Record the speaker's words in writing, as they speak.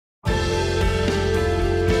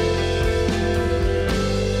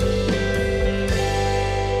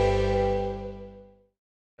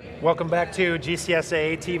Welcome back to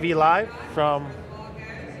GCSAA TV Live from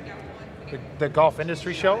the Golf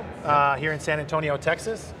Industry Show here in San Antonio,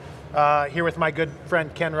 Texas. Here with my good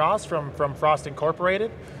friend Ken Rost from Frost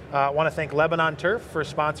Incorporated. I want to thank Lebanon Turf for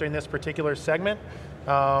sponsoring this particular segment.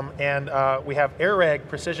 And we have AirRag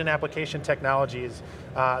Precision Application Technologies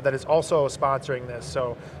that is also sponsoring this.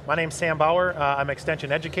 So my name's Sam Bauer. I'm an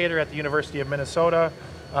extension educator at the University of Minnesota,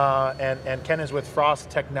 and Ken is with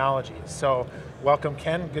Frost Technologies. So welcome,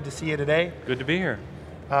 Ken. Good to see you today. Good to be here.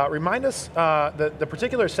 Remind us, the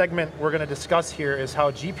particular segment we're going to discuss here is how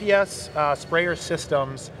GPS sprayer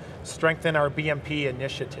systems strengthen our BMP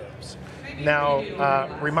initiatives. Now,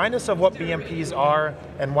 remind us of what BMPs are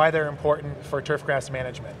and why they're important for turfgrass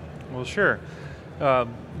management. Well, sure.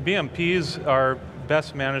 BMPs are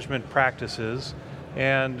best management practices,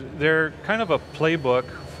 and they're kind of a playbook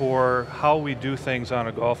for how we do things on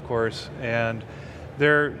a golf course, and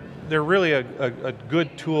they're really a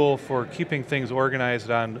good tool for keeping things organized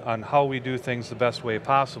on how we do things the best way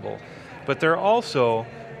possible. But they're also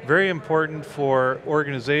very important for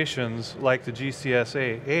organizations like the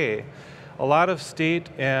GCSAA. A lot of state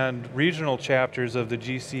and regional chapters of the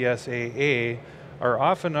GCSAA are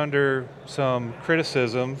often under some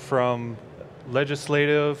criticism from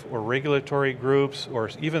legislative or regulatory groups or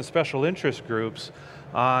even special interest groups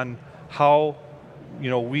on how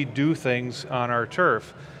we do things on our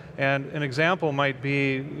turf. And an example might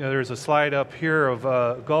be, there's a slide up here of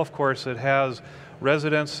a golf course that has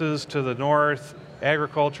residences to the north,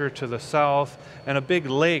 agriculture to the south, and a big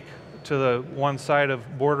lake to the one side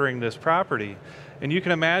of bordering this property. And you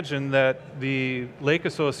can imagine that the Lake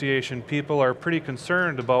Association people are pretty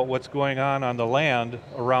concerned about what's going on the land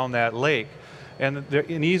around that lake. And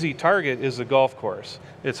an easy target is the golf course.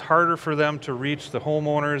 It's harder for them to reach the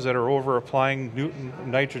homeowners that are over applying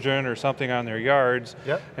nitrogen or something on their yards,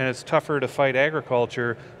 Yep. And it's tougher to fight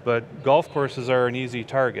agriculture, but golf courses are an easy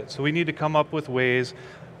target. So we need to come up with ways.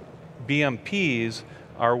 BMPs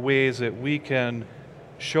are ways that we can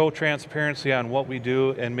show transparency on what we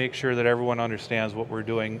do and make sure that everyone understands what we're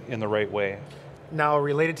doing in the right way. Now,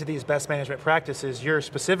 related to these best management practices, your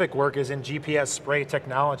specific work is in GPS spray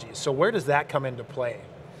technologies. So where does that come into play?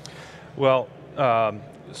 Well,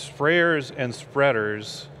 sprayers and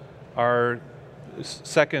spreaders are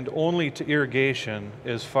second only to irrigation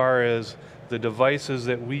as far as the devices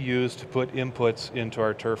that we use to put inputs into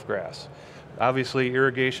our turf grass. Obviously,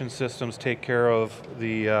 irrigation systems take care of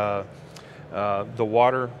the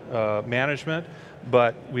water management,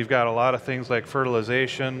 but we've got a lot of things like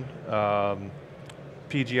fertilization,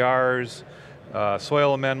 PGRs,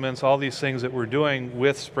 soil amendments, all these things that we're doing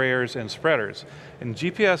with sprayers and spreaders. And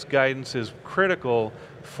GPS guidance is critical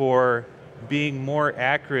for being more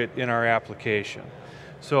accurate in our application.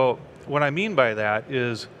 So what I mean by that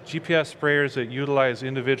is GPS sprayers that utilize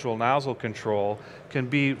individual nozzle control can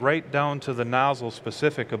be right down to the nozzle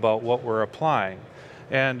specific about what we're applying.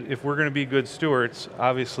 And if we're going to be good stewards,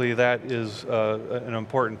 obviously that is an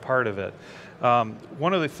important part of it.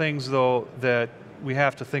 One of the things, though, that we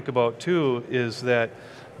have to think about too is that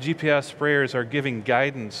GPS sprayers are giving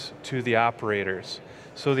guidance to the operators.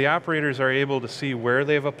 So the operators are able to see where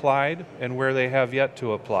they've applied and where they have yet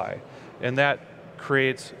to apply. And that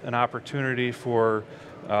creates an opportunity for,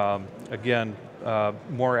 again,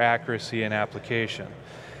 more accuracy in application.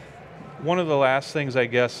 One of the last things, I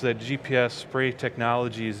guess, that GPS spray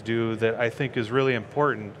technologies do that I think is really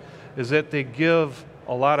important is that they give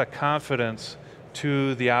a lot of confidence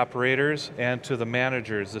to the operators and to the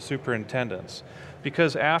managers, the superintendents.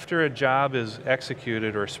 Because after a job is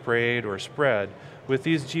executed or sprayed or spread, with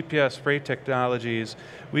these GPS spray technologies,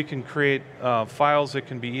 we can create files that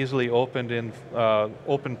can be easily opened in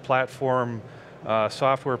open platform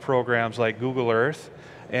software programs like Google Earth,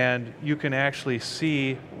 and you can actually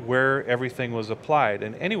see where everything was applied,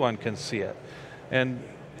 and anyone can see it. And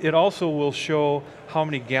it also will show how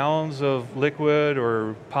many gallons of liquid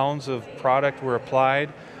or pounds of product were applied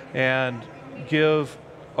and give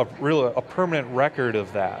a permanent record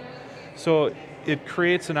of that. So it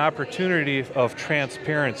creates an opportunity of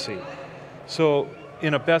transparency. So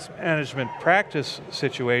in a best management practice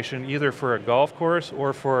situation, either for a golf course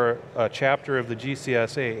or for a chapter of the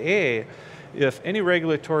GCSAA, if any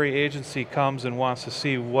regulatory agency comes and wants to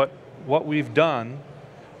see what we've done,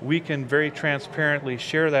 we can very transparently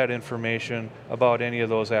share that information about any of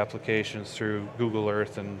those applications through Google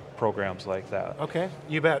Earth and programs like that. Okay,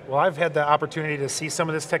 you bet. Well, I've had the opportunity to see some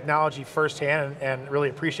of this technology firsthand and really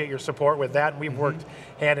appreciate your support with that. We've worked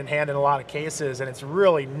hand in hand in a lot of cases, and it's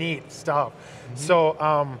really neat stuff.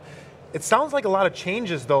 So it sounds like a lot of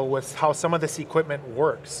changes, though, with how some of this equipment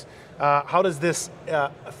works. How does this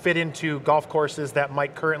fit into golf courses that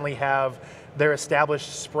might currently have their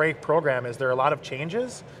established spray program? Is there a lot of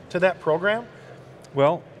changes to that program?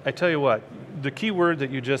 Well, I tell you what, the key word that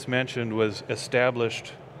you just mentioned was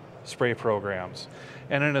established spray programs.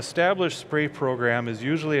 And an established spray program is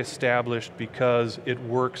usually established because it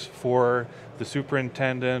works for the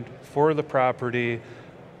superintendent, for the property,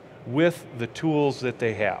 with the tools that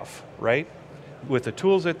they have, right? With the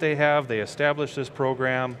tools that they have, they establish this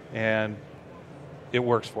program and it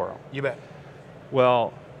works for them. You bet.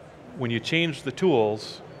 Well, when you change the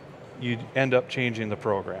tools, you end up changing the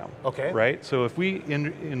program. Okay. Right? So if we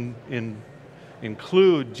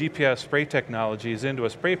include GPS spray technologies into a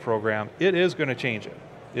spray program, it is going to change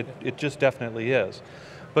it. It just definitely is.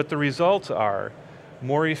 But the results are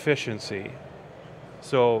more efficiency,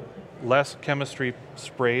 so less chemistry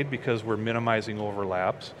sprayed because we're minimizing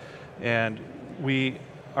overlaps, and we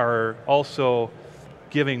are also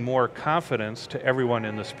giving more confidence to everyone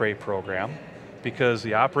in the spray program because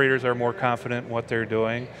the operators are more confident in what they're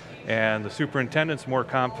doing, and the superintendent's more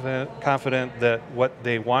confident that what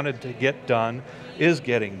they wanted to get done is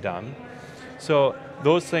getting done. So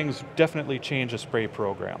those things definitely change a spray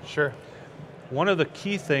program. Sure. One of the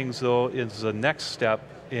key things though is the next step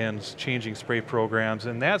in changing spray programs,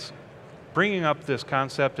 and that's bringing up this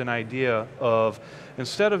concept and idea of,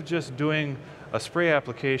 instead of just doing a spray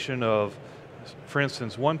application of, for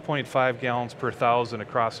instance, 1.5 gallons per thousand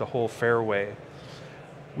across a whole fairway,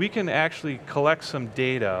 we can actually collect some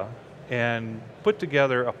data and put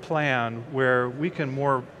together a plan where we can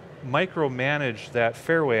more micromanage that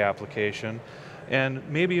fairway application and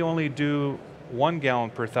maybe only do 1 gallon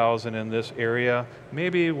per thousand in this area,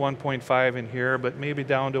 maybe 1.5 in here, but maybe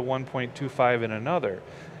down to 1.25 in another.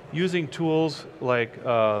 Using tools like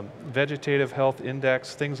vegetative health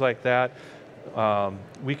index, things like that,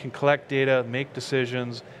 we can collect data, make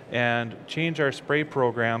decisions, and change our spray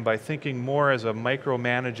program by thinking more as a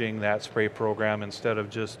micromanaging that spray program instead of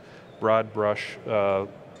just broad brush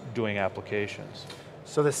doing applications.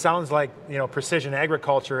 So this sounds like, precision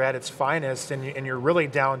agriculture at its finest, and you're really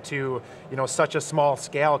down to, such a small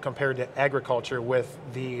scale compared to agriculture with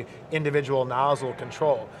the individual nozzle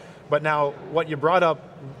control. But now, what you brought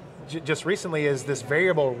up just recently is this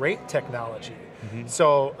variable rate technology. Mm-hmm.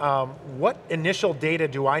 So what initial data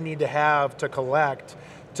do I need to have to collect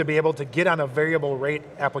to be able to get on a variable rate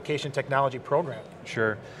application technology program?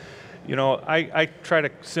 Sure. I try to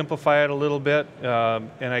simplify it a little bit, and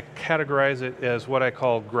I categorize it as what I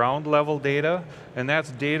call ground level data, and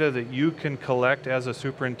that's data that you can collect as a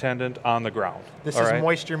superintendent on the ground. This is right?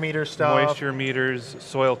 Moisture meter stuff? Moisture meters,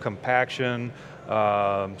 soil compaction,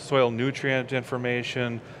 soil nutrient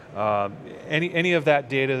information, any of that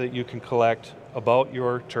data that you can collect about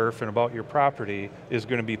your turf and about your property is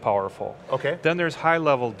going to be powerful. Okay. Then there's high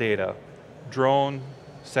level data, drone,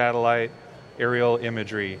 satellite, aerial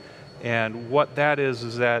imagery. And what that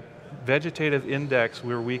is that vegetative index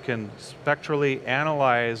where we can spectrally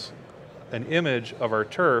analyze an image of our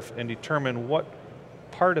turf and determine what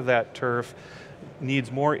part of that turf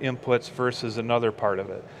needs more inputs versus another part of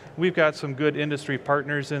it. We've got some good industry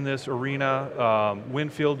partners in this arena.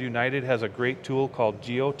 Winfield United has a great tool called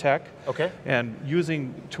Geotech. Okay. And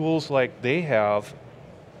using tools like they have,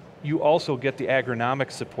 you also get the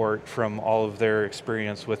agronomic support from all of their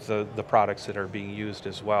experience with the products that are being used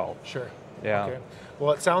as well. Sure. Yeah. Okay.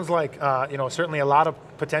 Well, it sounds like certainly a lot of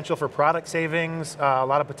potential for product savings, a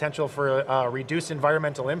lot of potential for reduced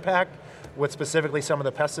environmental impact with specifically some of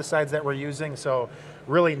the pesticides that we're using. So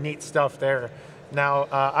really neat stuff there. Now,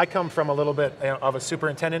 I come from a little bit of a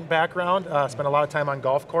superintendent background, spent a lot of time on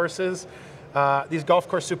golf courses. These golf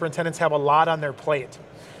course superintendents have a lot on their plate.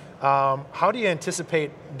 How do you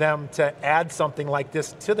anticipate them to add something like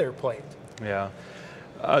this to their plate? Yeah.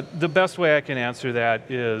 The best way I can answer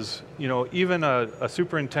that is, even a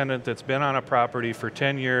superintendent that's been on a property for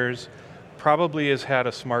 10 years probably has had a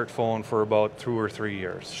smartphone for about 2 or 3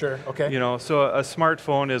 years. Sure, okay. So a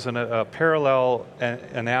smartphone is a parallel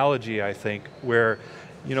analogy, I think, where,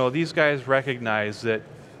 these guys recognize that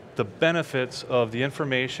the benefits of the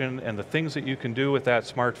information and the things that you can do with that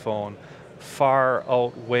smartphone far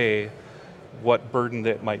outweigh what burden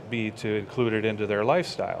that might be to include it into their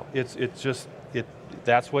lifestyle.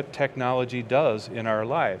 That's what technology does in our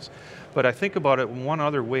lives. But I think about it one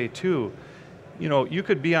other way too. You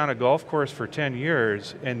could be on a golf course for 10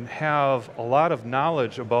 years and have a lot of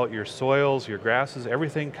knowledge about your soils, your grasses,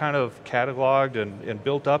 everything kind of cataloged and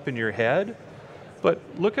built up in your head. But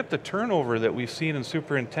look at the turnover that we've seen in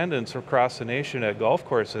superintendents across the nation at golf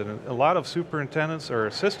courses. And a lot of superintendents or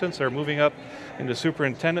assistants are moving up into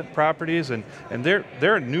superintendent properties, and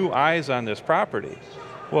they're new eyes on this property.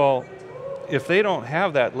 Well, if they don't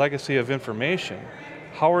have that legacy of information,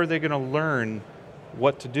 how are they going to learn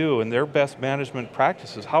what to do in their best management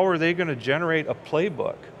practices? How are they going to generate a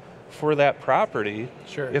playbook for that property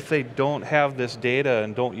if they don't have this data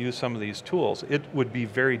and don't use some of these tools? It would be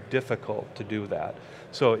very difficult to do that.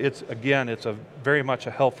 So it's, again, it's very much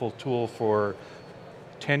a helpful tool for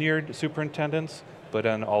tenured superintendents, but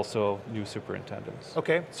then also new superintendents.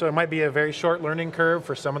 Okay, so it might be a very short learning curve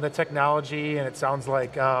for some of the technology, and it sounds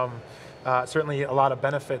like certainly a lot of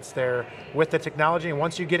benefits there with the technology, and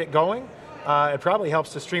once you get it going, it probably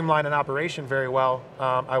helps to streamline an operation very well,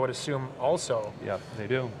 I would assume also. Yeah, they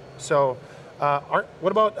do. So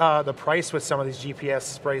what about the price with some of these GPS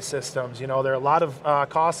spray systems? You know, there are a lot of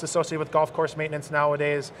costs associated with golf course maintenance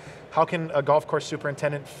nowadays. How can a golf course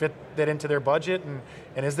superintendent fit that into their budget,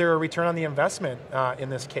 and is there a return on the investment in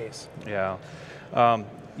this case? Yeah,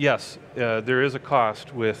 yes, there is a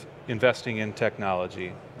cost with investing in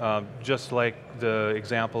technology. Just like the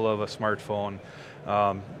example of a smartphone,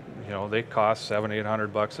 you know, they cost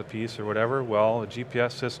 $700-800 a piece or whatever. Well, a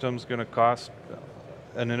GPS system's going to cost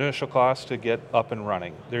an initial cost to get up and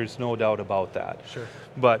running. There's no doubt about that. Sure.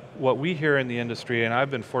 But what we hear in the industry, and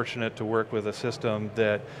I've been fortunate to work with a system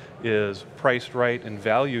that is priced right and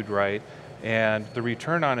valued right, and the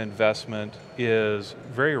return on investment is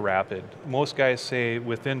very rapid. Most guys say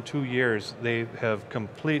within 2 years they have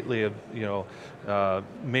completely,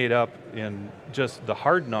 made up in just the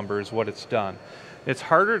hard numbers what it's done. It's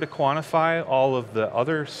harder to quantify all of the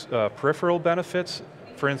other peripheral benefits.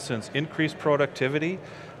 For instance, increased productivity,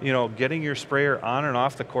 you know, getting your sprayer on and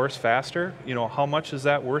off the course faster, you know, how much is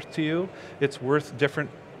that worth to you? It's worth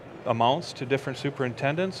different amounts to different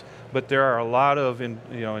superintendents, but there are a lot of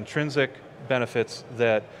intrinsic benefits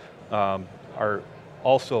that are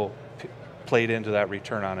also played into that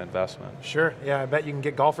return on investment. Sure, yeah, I bet you can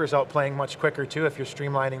get golfers out playing much quicker too if you're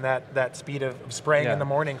streamlining that speed of spraying in the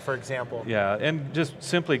morning, for example. Yeah, and just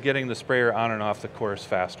simply getting the sprayer on and off the course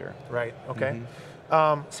faster. Right, okay.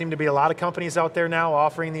 Seem to be a lot of companies out there now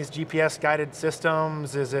offering these GPS guided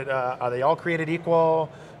systems. Is it, are they all created equal?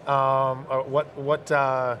 Are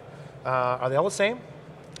they all the same?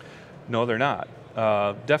 No, they're not.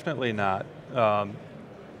 Definitely not.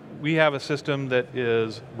 We have a system that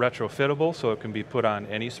is retrofittable, so it can be put on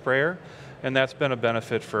any sprayer, and that's been a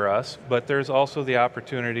benefit for us, but there's also the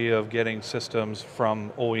opportunity of getting systems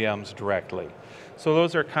from OEMs directly. So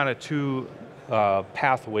those are kind of two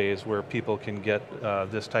pathways where people can get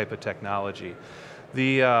this type of technology.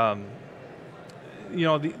 The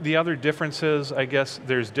other differences, I guess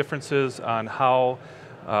there's differences on how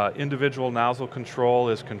individual nozzle control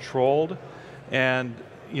is controlled, and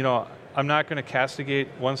I'm not going to castigate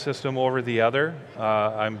one system over the other.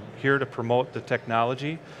 I'm here to promote the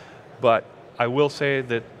technology, but I will say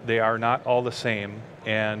that they are not all the same,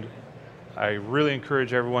 and I really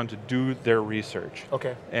encourage everyone to do their research.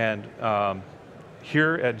 Okay. And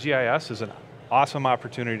here at GIS is an awesome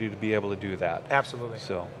opportunity to be able to do that. Absolutely.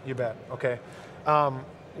 So you bet. Okay.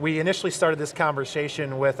 We initially started this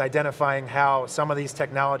conversation with identifying how some of these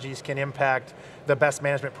technologies can impact the best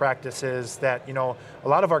management practices that a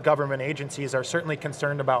lot of our government agencies are certainly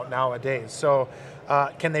concerned about nowadays. So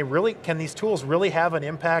can these tools really have an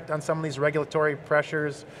impact on some of these regulatory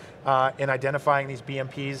pressures in identifying these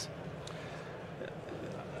BMPs?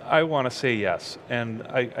 I want to say yes, and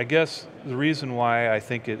I guess the reason why I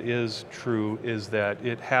think it is true is that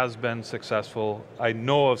it has been successful. I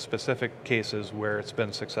know of specific cases where it's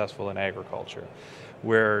been successful in agriculture,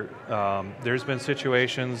 where there's been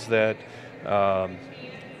situations that a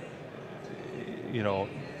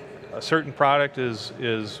certain product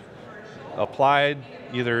is applied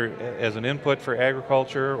either as an input for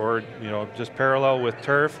agriculture or just parallel with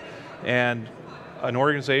turf, and an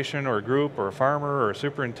organization or a group or a farmer or a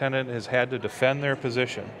superintendent has had to defend their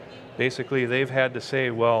position. Basically, they've had to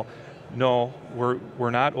say, well, no,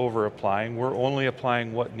 we're not over applying, we're only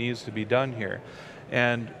applying what needs to be done here.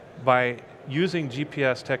 And by using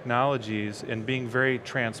GPS technologies and being very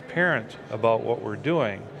transparent about what we're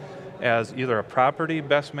doing as either a property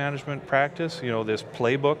best management practice, this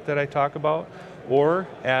playbook that I talk about, or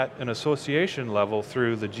at an association level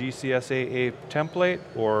through the GCSAA template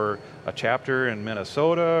or a chapter in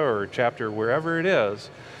Minnesota or a chapter wherever it is,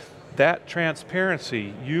 that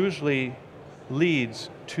transparency usually leads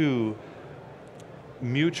to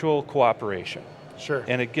mutual cooperation. Sure.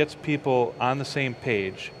 And it gets people on the same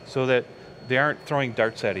page so that they aren't throwing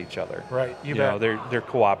darts at each other. Right, you bet. They're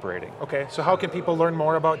cooperating. Okay, so how can people learn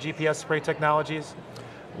more about GPS spray technologies?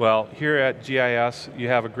 Well, here at GIS, you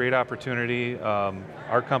have a great opportunity.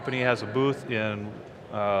 Our company has a booth in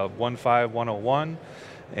 15101,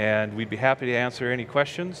 and we'd be happy to answer any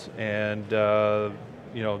questions. And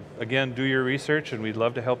again, do your research, and we'd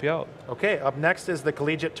love to help you out. Okay, up next is the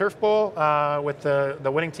Collegiate Turf Bowl with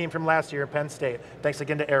the winning team from last year, Penn State. Thanks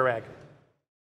again to AirRag.